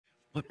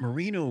what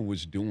Marino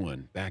was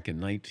doing back in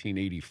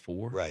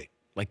 1984, Right.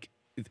 like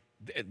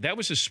that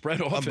was a spread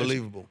offense.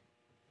 Unbelievable.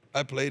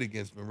 I played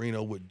against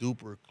Marino with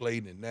Duper,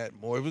 Clayton, and Nat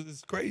Moore.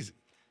 It's crazy.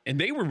 And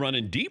they were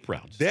running deep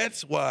routes.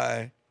 That's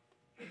why,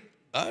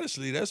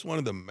 honestly, that's one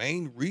of the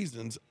main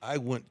reasons I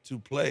went to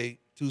play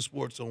two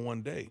sports on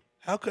one day.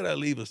 How could I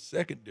leave a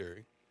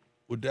secondary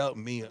without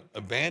me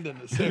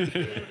abandoning the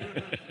secondary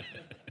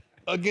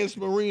against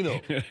Marino?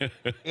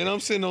 And I'm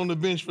sitting on the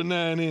bench for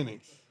 9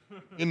 innings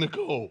in the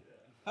cold.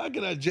 How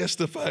can I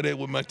justify that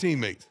with my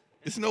teammates?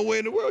 There's no way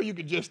in the world you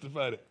could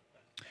justify that.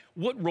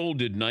 What role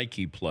did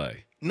Nike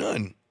play?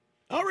 None.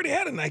 I already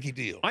had a Nike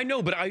deal. I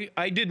know, but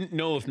I didn't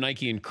know if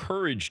Nike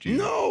encouraged you.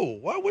 No,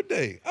 why would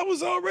they? I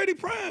was already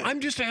prime. I'm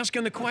just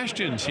asking the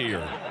questions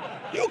here.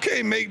 You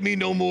can't make me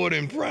no more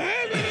than prime.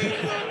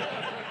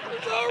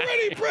 It's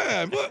already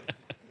prime. But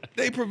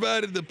they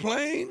provided the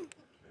plane.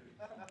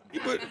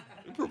 But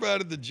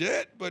provided the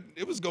jet, but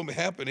it was going to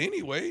happen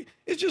anyway.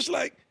 It's just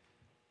like,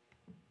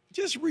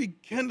 just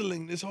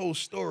rekindling this whole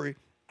story.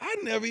 I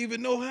never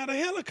even know how the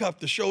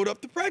helicopter showed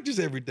up to practice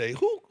every day.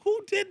 Who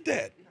did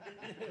that?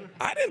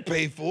 I didn't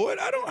pay for it.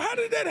 How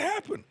did that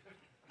happen?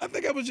 I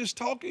think I was just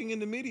talking in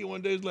the media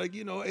one day. It's like,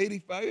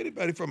 85,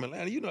 anybody from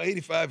Atlanta,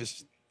 85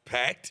 is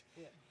packed,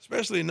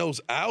 especially in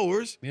those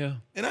hours. Yeah.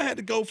 And I had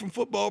to go from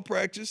football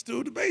practice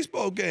to the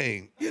baseball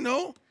game.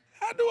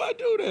 How do I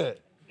do that?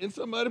 And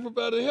somebody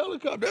provided a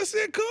helicopter. I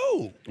said,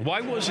 cool. Why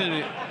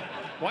wasn't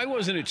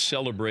it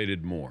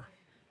celebrated more?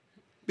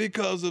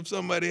 Because if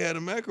somebody had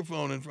a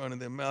microphone in front of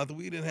their mouth,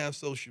 we didn't have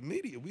social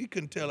media. We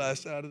couldn't tell our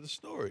side of the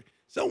story.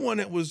 Someone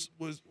that was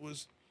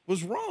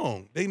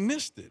wrong. They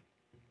missed it.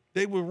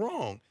 They were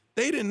wrong.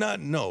 They did not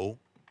know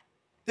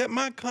that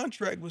my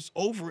contract was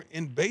over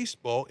in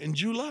baseball in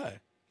July.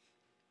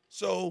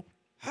 So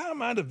how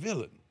am I the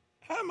villain?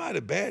 How am I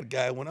the bad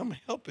guy when I'm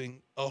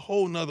helping a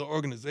whole nother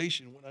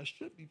organization when I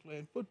should be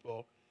playing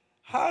football?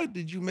 How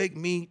did you make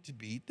me to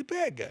be the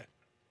bad guy?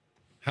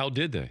 How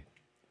did they?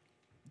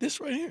 This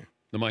right here.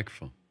 The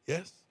microphone.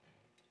 Yes.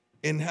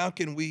 And how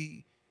can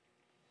we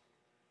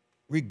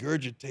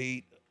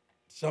regurgitate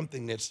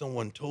something that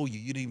someone told you?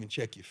 You didn't even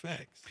check your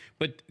facts.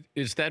 But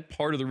is that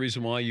part of the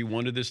reason why you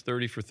wanted this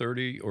 30 for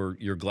 30, or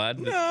you're glad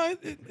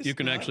that you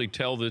can actually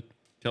tell the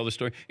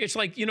story? It's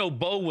like,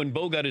 Bo, when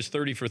Bo got his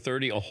 30 for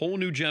 30, a whole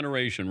new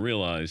generation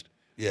realized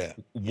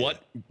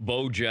what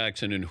Bo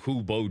Jackson and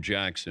who Bo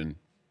Jackson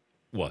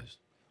was.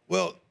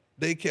 Well,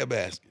 they kept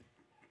asking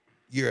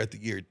year after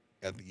year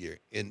after year,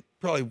 and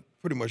probably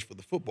pretty much for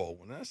the football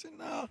one. And I said,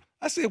 no.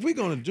 I said, if we're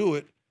going to do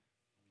it,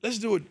 let's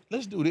do it.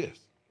 Let's do this.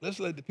 Let's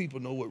let the people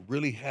know what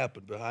really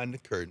happened behind the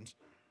curtains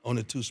on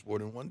the two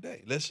sport in one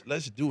day. Let's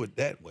do it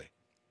that way.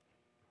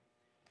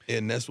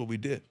 And that's what we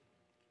did.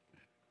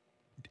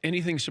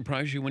 Anything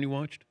surprise you when you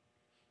watched?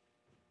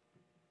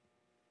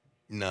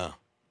 No,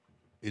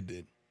 it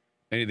didn't.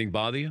 Anything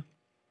bother you?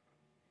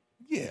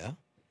 Yeah.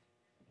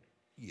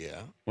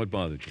 Yeah. What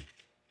bothered you?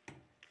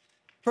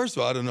 First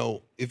of all, I don't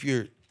know if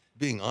you're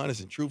being honest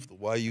and truthful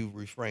why you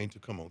refrain to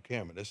come on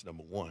camera. That's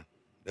number one.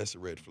 That's a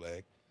red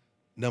flag.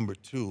 Number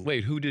two.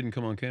 Wait, who didn't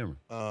come on camera?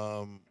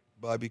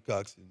 Bobby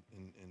Cox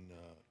and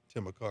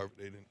Tim McCarver.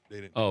 They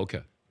didn't. Oh,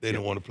 okay. They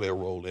didn't want to play a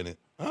role in it.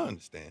 I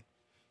understand.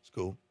 It's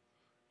cool.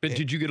 But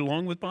did you get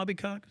along with Bobby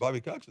Cox? Bobby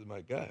Cox is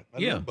my guy. I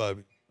love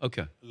Bobby.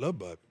 Okay. I love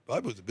Bobby.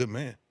 Bobby was a good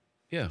man.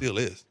 Yeah. Still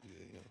is.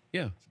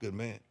 Yeah. He's a good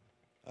man.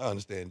 I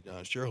understand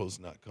John Sherhold's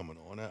not coming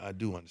on. I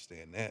do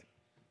understand that.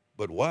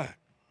 But why?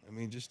 I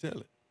mean, just tell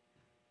it.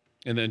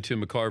 And then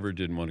Tim McCarver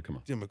didn't want to come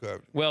on. Tim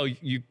McCarver. Well,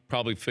 you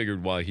probably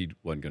figured why he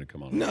wasn't going to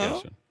come on.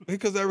 No,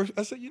 because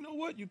I said, you know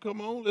what? You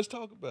come on, let's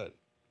talk about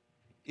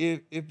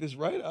it. If it's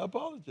right, I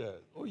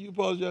apologize. Or you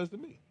apologize to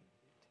me.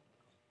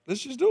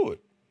 Let's just do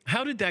it.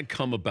 How did that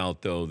come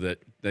about, though, that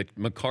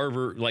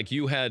McCarver, like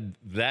you had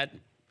that,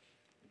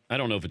 I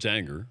don't know if it's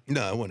anger.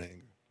 No, I wasn't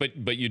angry.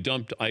 But you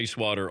dumped ice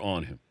water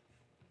on him.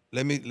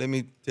 Let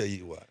me tell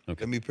you why.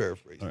 Okay. Let me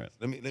paraphrase. All right.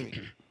 Let me.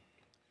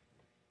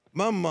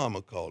 My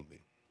mama called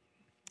me,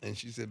 and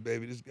she said,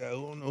 "Baby, this guy, I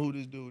don't know who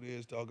this dude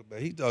is talking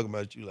about. He talking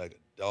about you like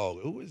a dog.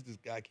 Who is this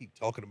guy keep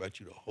talking about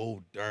you the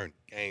whole darn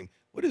game?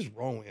 What is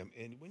wrong with him?"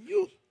 And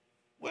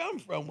where I'm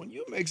from, when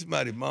you make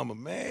somebody mama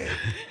mad,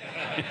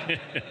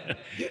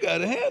 you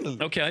gotta handle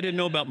it. Okay, I didn't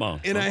know about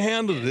mom. And I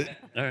handled it.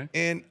 All right.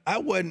 And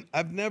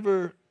I've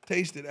never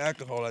tasted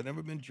alcohol. I've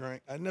never been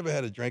drunk. I never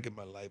had a drink in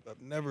my life.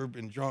 I've never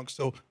been drunk.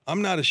 So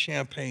I'm not a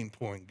champagne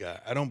pouring guy.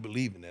 I don't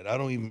believe in that. I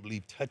don't even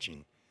believe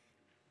touching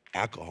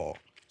alcohol.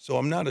 So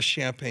I'm not a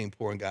champagne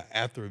pouring guy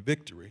after a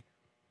victory.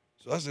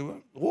 So I said,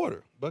 well,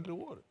 water, bucket of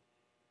water.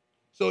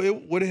 So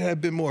would it have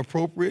been more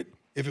appropriate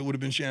if it would have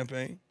been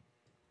champagne?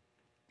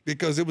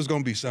 Because it was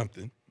going to be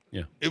something.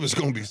 Yeah. It was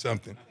going to be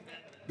something.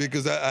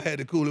 Because I had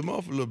to cool him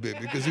off a little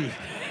bit because he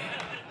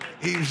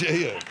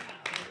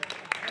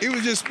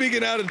was just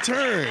speaking out of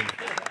turn.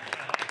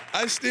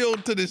 I still,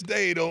 to this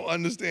day, don't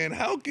understand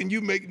how can you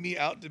make me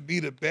out to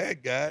be the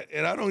bad guy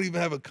and I don't even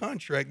have a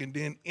contract. And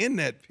then in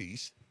that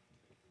piece,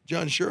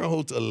 John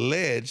Sherholtz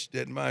alleged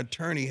that my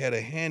attorney had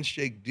a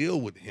handshake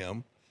deal with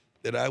him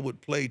that I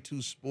would play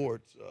two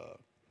sports.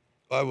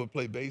 I would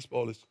play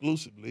baseball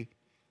exclusively.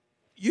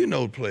 You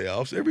know,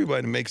 playoffs,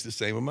 everybody makes the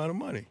same amount of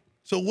money.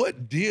 So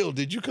what deal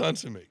did you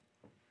consummate?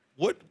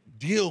 What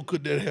deal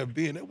could that have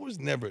been? It was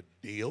never a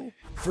deal.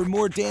 For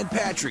more Dan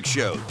Patrick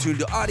Show, tune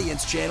to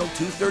Audience Channel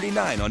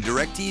 239 on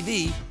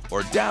DirecTV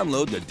or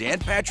download the Dan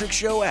Patrick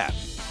Show app.